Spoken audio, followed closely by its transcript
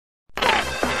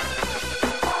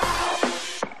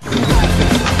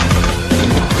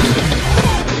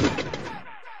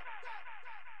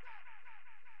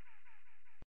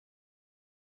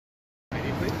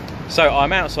So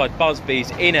I'm outside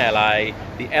Busby's in LA.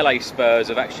 The LA Spurs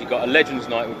have actually got a Legends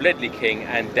Night with Ledley King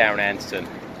and Darren Anderton.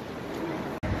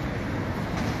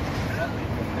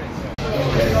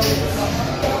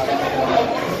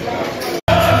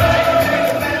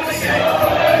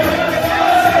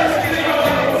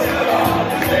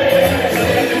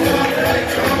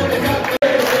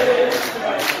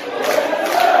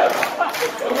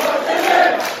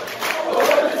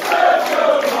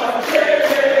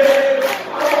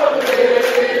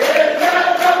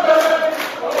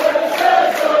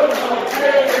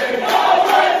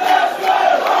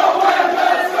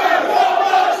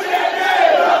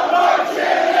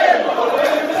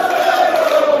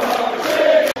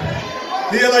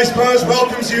 The LA Spurs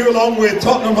welcomes you along with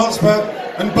Tottenham Hotspur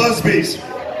and Busby's.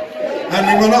 And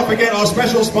we will not forget our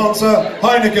special sponsor,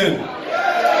 Heineken.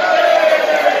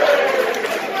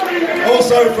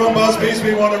 Also from Busby's,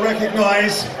 we want to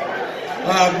recognise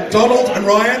Donald and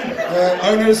Ryan,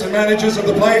 owners and managers of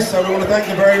the place. So we want to thank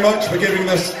them very much for giving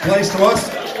this place to us.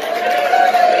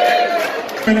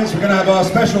 In minutes, we're going to have our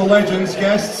special Legends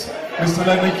guests, Mr.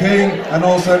 Ledley King and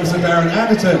also Mr. Darren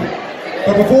Anderton.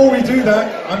 But before we do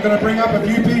that, I'm going to bring up a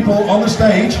few people on the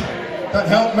stage that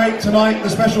helped make tonight the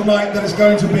special night that it's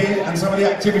going to be and some of the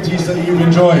activities that you've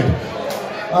enjoyed.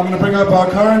 I'm going to bring up our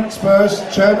current Spurs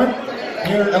chairman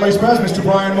here at LA Spurs, Mr.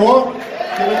 Brian Moore. Give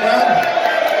it down.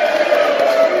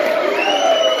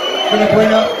 I'm going to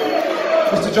bring up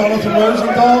Mr. Jonathan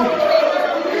Rosenthal.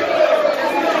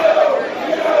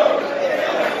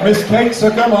 Miss Kate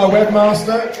Suckham, our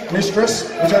webmaster, mistress,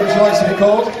 whichever she likes to be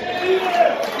called.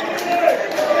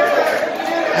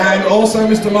 And also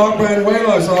Mr. Mark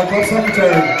Branduelos, our club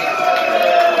secretary.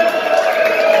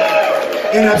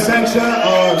 In absentia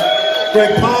are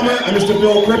Greg Palmer and Mr.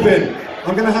 Bill Crippen.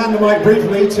 I'm going to hand the mic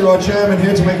briefly to our chairman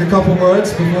here to make a couple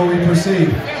words before we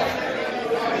proceed.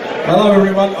 Hello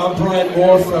everyone, I'm Brian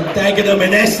Moore from Dagenham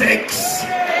in Essex.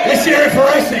 Let's hear it for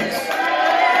Essex!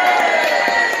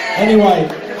 Anyway,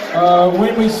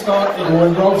 when we started, or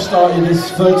when Rolf started this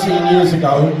 13 years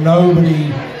ago,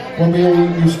 when we all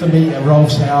used to meet at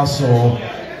Rolf's house or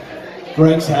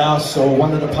Greg's house or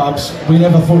one of the pubs, we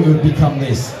never thought it would become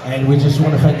this. And we just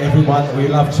want to thank everyone. We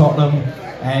love Tottenham,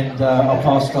 and I'll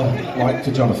pass the mic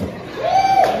to Jonathan.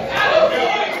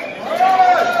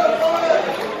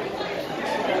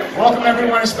 Welcome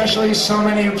everyone, especially so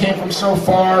many who came from so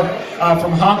far,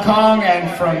 from Hong Kong and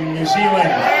from New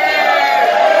Zealand.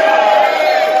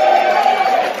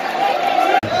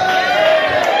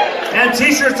 And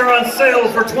t-shirts are on sale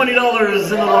for $20 in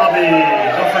the lobby.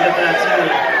 Don't forget that too.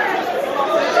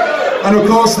 And of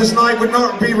course, this night would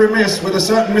not be remiss with a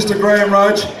certain Mr. Graham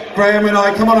Rudge. Graham and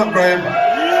I, come on up, Graham.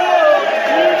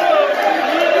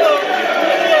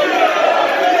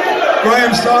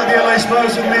 Graham started the LA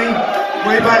Spurs with me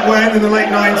way back when, in the late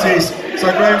 90s.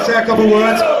 So Graham, say a couple of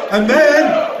words. And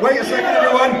then, wait a second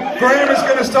everyone, Graham is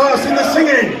going to start us in the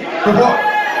singing. But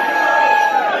what?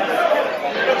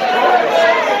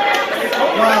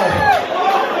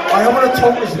 I don't want to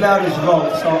talk as loud as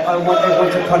Rolf, so I want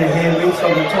everyone to kind of hear me, so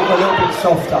I'm going to talk a little bit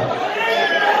softer.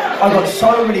 I've got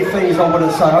so many things I want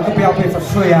to say. I could be up here for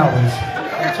 3 hours.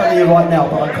 I'm telling you right now,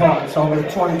 but I can't, so I'm going to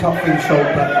try and cut things short.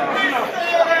 But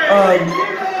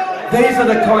these are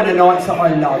the kind of nights that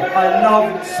I love. I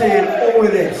love seeing all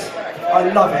of this. I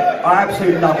love it. I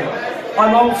absolutely love it.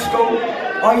 I'm old school.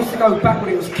 I used to go back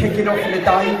when it was kicking off in the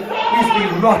day. We used to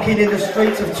be rocking in the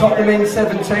streets of Tottenham in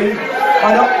 17.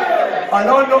 I'm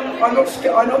not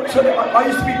scared. I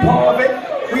used to be part of it.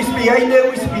 We used to be A-Nil, we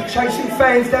used to be chasing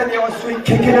fans down the high street,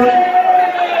 kicking them.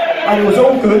 And it was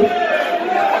all good.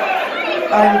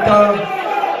 And,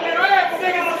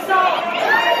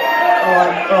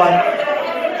 alright.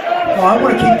 No, I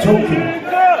want to keep talking.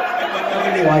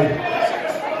 Anyway,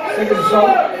 sing a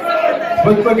song.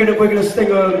 We're gonna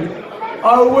sing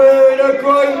oh, we're the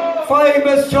great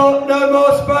famous Tottenham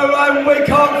Hotspur and we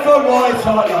come from White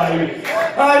Hart Lane.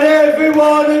 And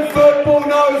everyone in football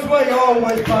knows we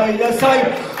always play the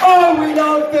same. Oh, we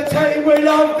love the team, we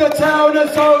love the town, and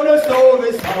so the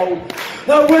story's told.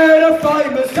 That we're the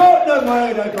famous Tottenham,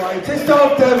 we're the greatest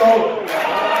of them all.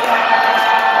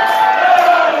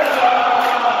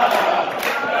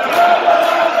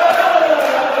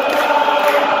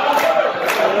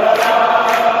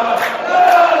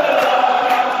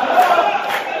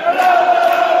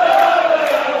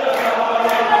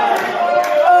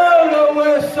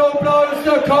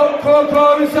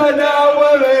 And now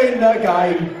we're in the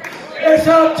game. It's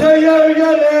up to you,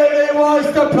 you really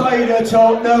wants to play the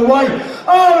Tottenham way.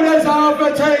 Oh, there's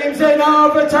other teams in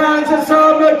other towns and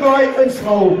some are great and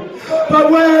small.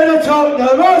 But we're the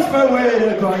Tottenham Hotspur,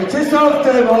 we're the greatest of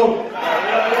them all.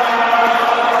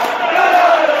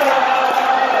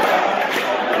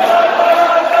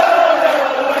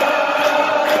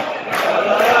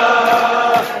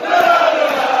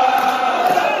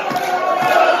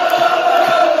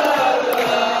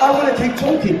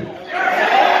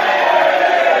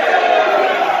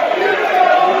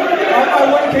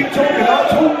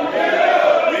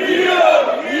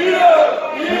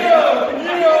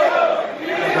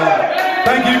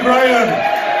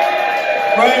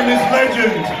 Graham is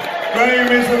legend.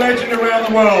 Graham is the legend around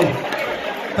the world.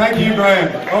 Thank you,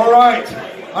 Graham. All right,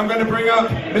 I'm going to bring up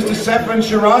Mr. Stefan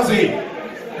Shirazi.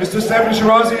 Mr. Stefan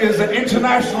Shirazi is an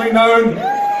internationally known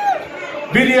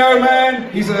video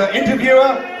man. He's an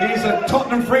interviewer. He's a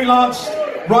Tottenham freelance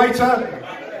writer.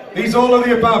 He's all of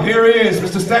the above. Here he is,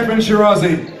 Mr. Stefan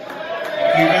Shirazi.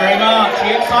 Thank you very much. Are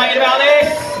you excited about this?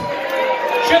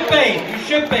 Should be. You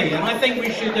should be. And I think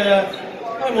we should,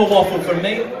 no more waffle from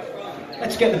me.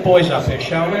 Let's get the boys up here,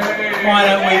 shall we? Why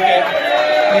don't we get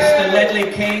Mr.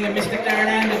 Ledley King and Mr. Darren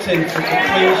Anderton to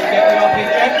please get them up here,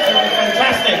 gents? That'll be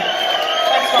fantastic.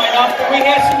 That's not enough. Can we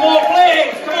hear some more,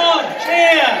 please? Come on,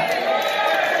 cheer!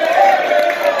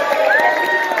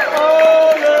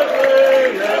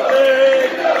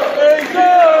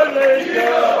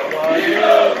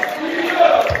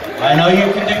 I know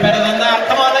you can do better than that.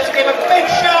 Come on, let's give a big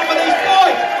shout for these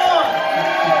boys. Come on.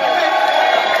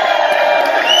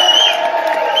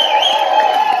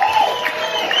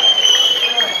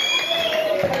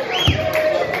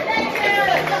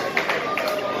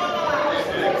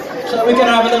 So we're going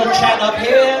to have a little chat up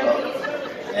here,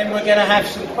 and we're going to have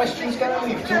some questions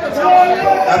going. You can talk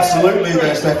about Absolutely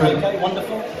there, Stefan. Okay,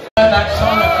 wonderful. That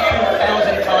song a few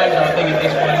thousand times, I think, at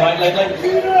this point, right,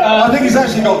 Ledley? I think he's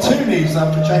actually got 2 knees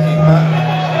after checking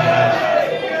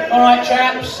that. All right,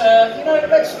 chaps. You know,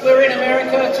 we're in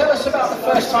America. Tell us about the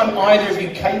first time either of you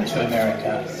came to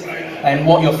America, and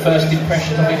what your first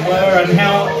impressions of it were, and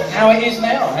how it is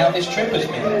now, how this trip has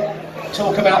been.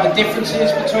 Talk about the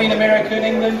differences between America and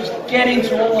England. Just get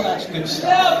into all of that good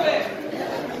stuff.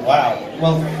 Wow.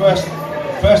 Well, first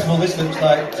of all, this looks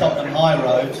like Tottenham High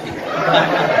Road.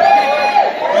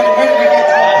 When did we get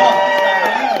to that park?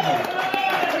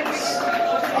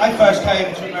 I first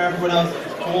came to America when I was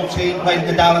 14, played in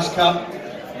the Dallas Cup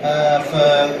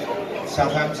for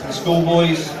Southampton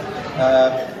schoolboys,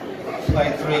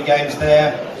 played 3 games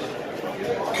there.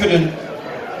 Couldn't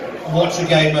watch a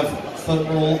game of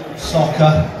football,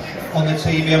 soccer on the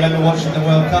TV. I remember watching the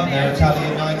World Cup there,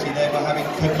 Italian 90, they were having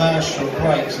commercial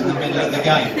breaks in the middle of the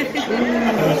game. It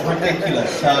was ridiculous.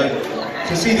 So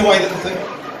to see the way that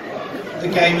the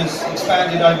game has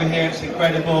expanded over here, it's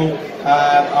incredible.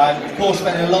 I'm of course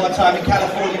spending a lot of time in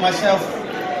California myself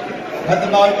at the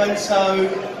moment, so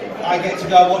I get to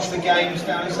go watch the games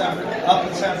down in up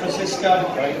in San Francisco.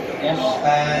 Yes.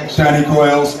 And Danny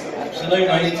Coyles. Absolutely.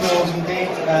 Danny Coyles indeed.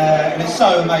 And it's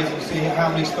so amazing to see how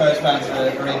many Spurs fans are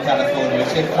in California.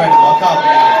 It's incredible. I can't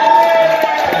believe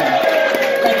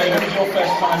it. Ledley, when was your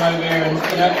first time over here? And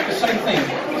you know, the same thing.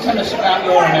 Tell us about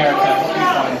your America. What do you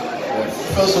find?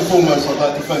 First and foremost, I'd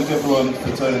like to thank everyone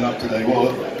for turning up today.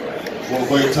 What a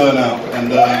great turnout, and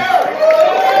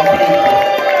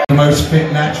The most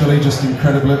fit, naturally, just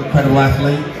incredible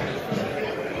athlete.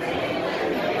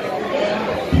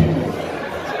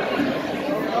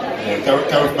 yeah,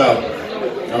 Gareth Bale.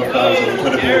 Gareth Bale is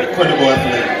an incredible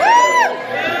athlete.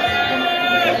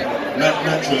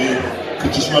 Naturally,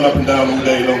 could just run up and down all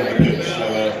day long on the pitch. So,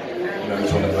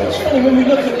 he's one of the best. When we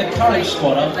look at the current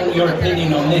squad, I think your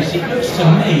opinion on this, it looks to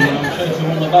me, and I'm sure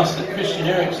to all of us, that Christian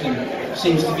Eriksen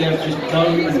seems to be able to just go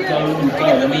and go and go.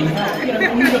 I mean,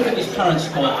 when you look at this current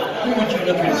squad, who would you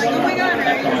look at and say, that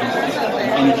guy is just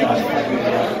energised by who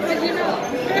they are?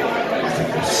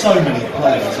 There's so many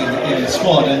players in the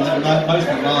squad, and most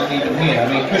of them aren't even here. I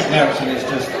mean, Christian Eriksen is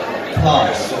just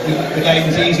class. The game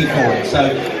is easy for him, so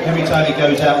every time he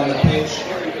goes out on the pitch,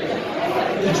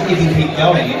 he can keep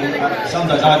going.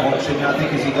 Sometimes I watch him and I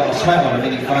think, has he got a sweat on him?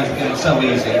 And he finds the game so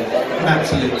easy. An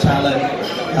absolute talent.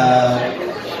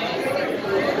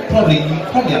 Probably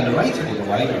underrated in a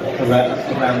way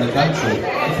around the country.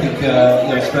 I think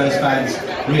Spurs fans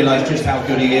realise just how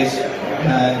good he is,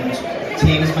 and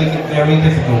teams make it very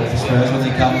difficult for Spurs when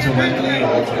they come to Wembley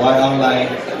or to White Hart Lane.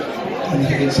 And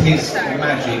it's his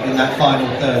magic in that final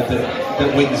third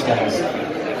that wins games.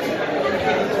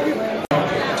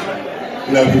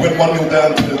 We went 1-0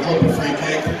 down to the drop of free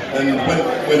kick, and went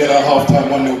in at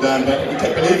half-time 1-0 down, but we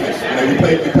kept believing. We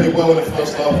played well in the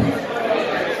first half.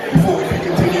 We thought if we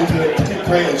continued to keep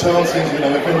creating chances,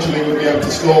 eventually we'd be able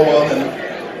to score one,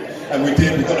 and we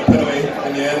did. We got a penalty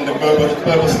in the end, and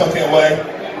Berber stuck it away.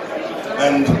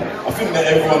 And I think that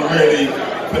everyone really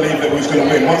believed that we was going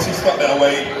to win. Once he stuck that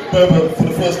away, Berber for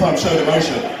the first time showed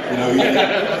emotion.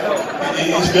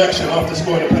 His reaction after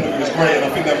scoring the penalty was great, and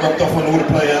I think that rubbed off on all the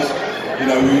players.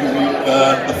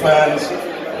 The fans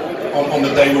on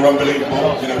the day were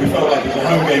unbelievable. We felt like it was a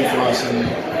home game for us, and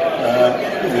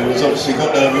we obviously got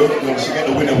the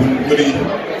winner when Woody, I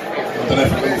don't know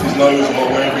if it came off his nose or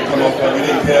wherever he come off, but we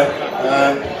didn't care.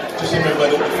 Just remember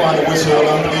the final whistle, an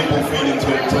unbelievable feeling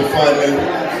to finally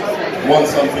won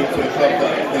something for the club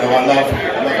that I love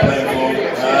playing for.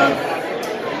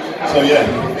 So yeah,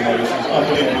 it was an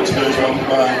unbelievable experience.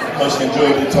 My most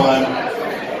enjoyable time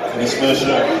in a Spurs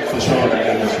shirt for sure. I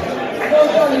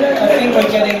think we're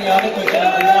getting the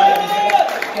line.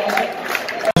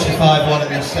 5-1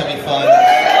 in the semi-finals.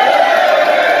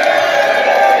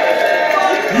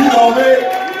 You know it.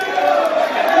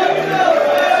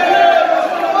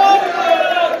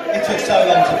 It took so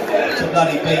long to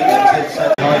bloody beat them,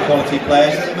 to high quality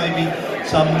players. There's maybe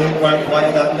some that weren't quite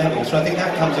at that level. So I think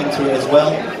that comes into it as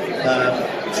well.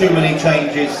 Too many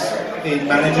changes in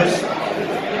managers.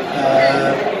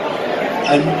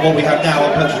 And what we have now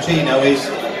on Pochettino is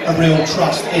a real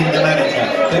trust in the manager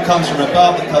that comes from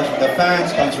above, that comes from the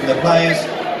fans, comes from the players,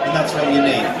 and that's what you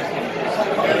need.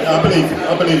 I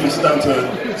believe it's down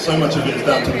to, so much of it is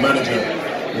down to the manager.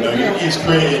 He's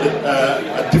created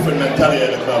a different mentality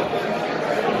at the club.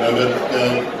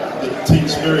 The team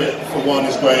spirit for one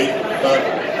is great, but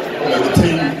the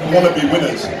team want to be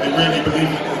winners. They really believe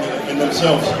in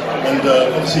themselves, and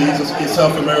obviously he's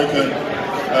South American.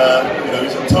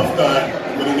 He's a tough guy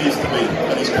when he needs to be,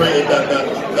 and he's created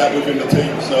that within the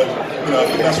team. So I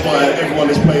think that's why everyone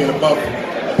is playing above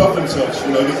themselves.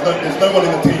 There's no one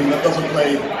in the team that doesn't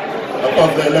play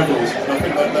above their levels. And I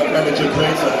think that manager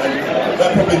creates that, and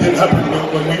that probably didn't happen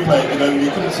when we played. You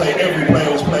couldn't say every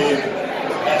player was playing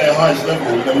at their highest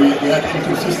level. We had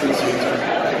inconsistencies.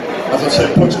 As I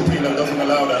said, Pochettino doesn't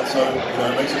allow that, so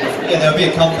it makes a difference. Yeah, there'll be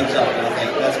a comfort zone, and I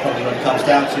think that's probably what it comes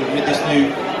down to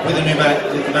with the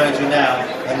manager now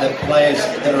and the players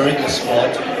that are in the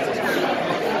squad.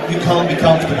 You can't be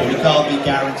comfortable. You can't be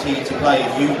guaranteed to play.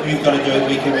 You've got to do it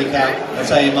week in, week out. I'd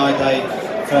say in my day,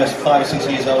 first 5 or 6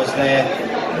 years I was there,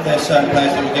 there's certain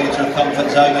players that would get into a comfort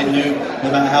zone. They knew no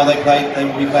matter how they played, they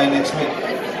would be playing next week.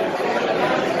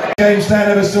 Game Stan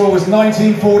ever saw was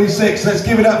 1946. Let's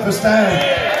give it up for Stan.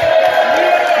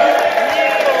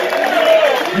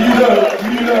 You know.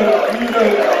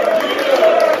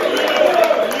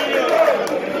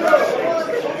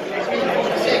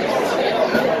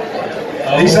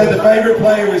 He said the favourite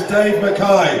player was Dave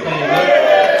Mackay.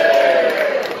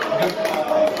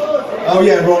 Oh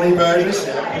yeah, Ronnie Burgess.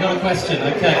 We got a question,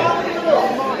 okay.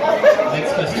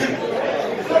 Next question.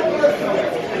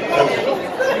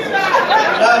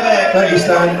 Thank you,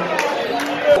 Stan.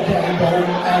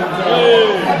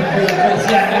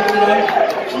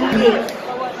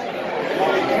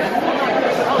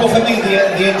 Well, for me,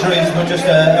 the injuries were just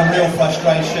a real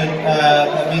frustration,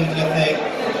 a media thing.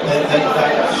 That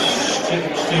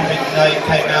stupid name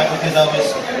came out because I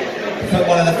was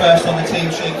one of the first on the team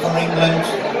sheet for England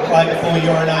right before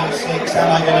Euro 96.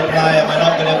 Am I going to play? Am I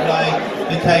not going to play?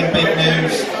 Became big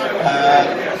news.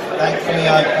 Thankfully,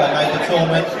 I made the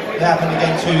tournament. It happened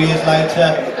again 2 years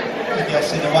later. I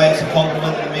guess in a way it's a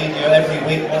compliment to the media. Every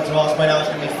week wanted to ask when I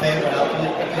was going to be fit,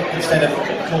 instead of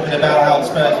talking about how the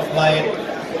Spurs were playing.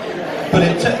 But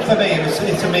for me, it's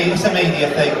a media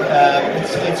thing.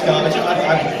 It's garbage.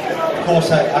 Of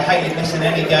course, I hated missing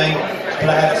any game,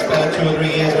 but I had a spell 2 or 3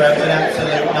 years where it was an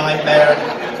absolute nightmare,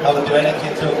 and I would do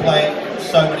anything to have played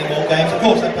so many more games. Of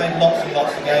course, I played lots and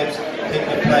lots of games.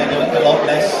 People have played a lot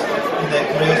less in their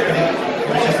careers, but it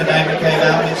was just a name that came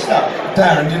out and it stuck.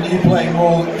 Darren, didn't you play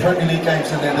more Premier League games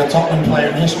than the Tottenham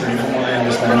player in history, from what I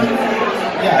understand?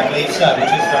 Yeah, I believe so, which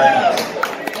is very nice.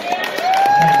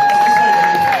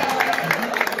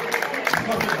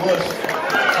 Worse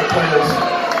for players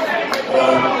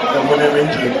than when they're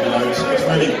injured. It's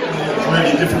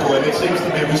really difficult, and it seems to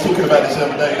be. We was talking about this the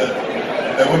other day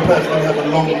that when players don't have a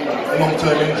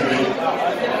long-term injury,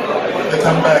 they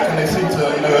come back and they seem to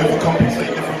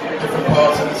overcompensate different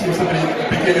parts, and it seems to be the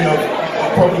beginning of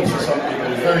problems for some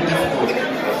people. It's very difficult.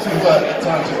 It seems like at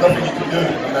times there's nothing you can do.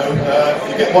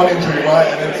 You get one injury right,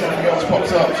 and then something else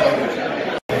pops up. So.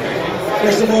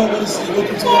 First of all, I want to say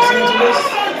welcome to Los Angeles.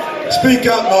 Speak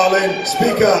up, Marlon.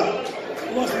 Speak up.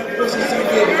 Los Angeles is San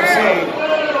Diego. So,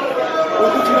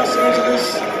 welcome to Los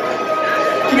Angeles.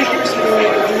 3 years ago, I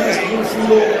asked you,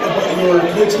 Frito, about your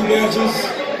coaching badges,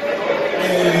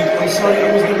 and I'm sorry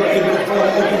I was never able to follow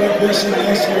up with that question and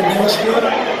answer your Nashville.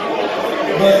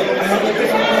 But I have a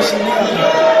different question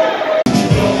now.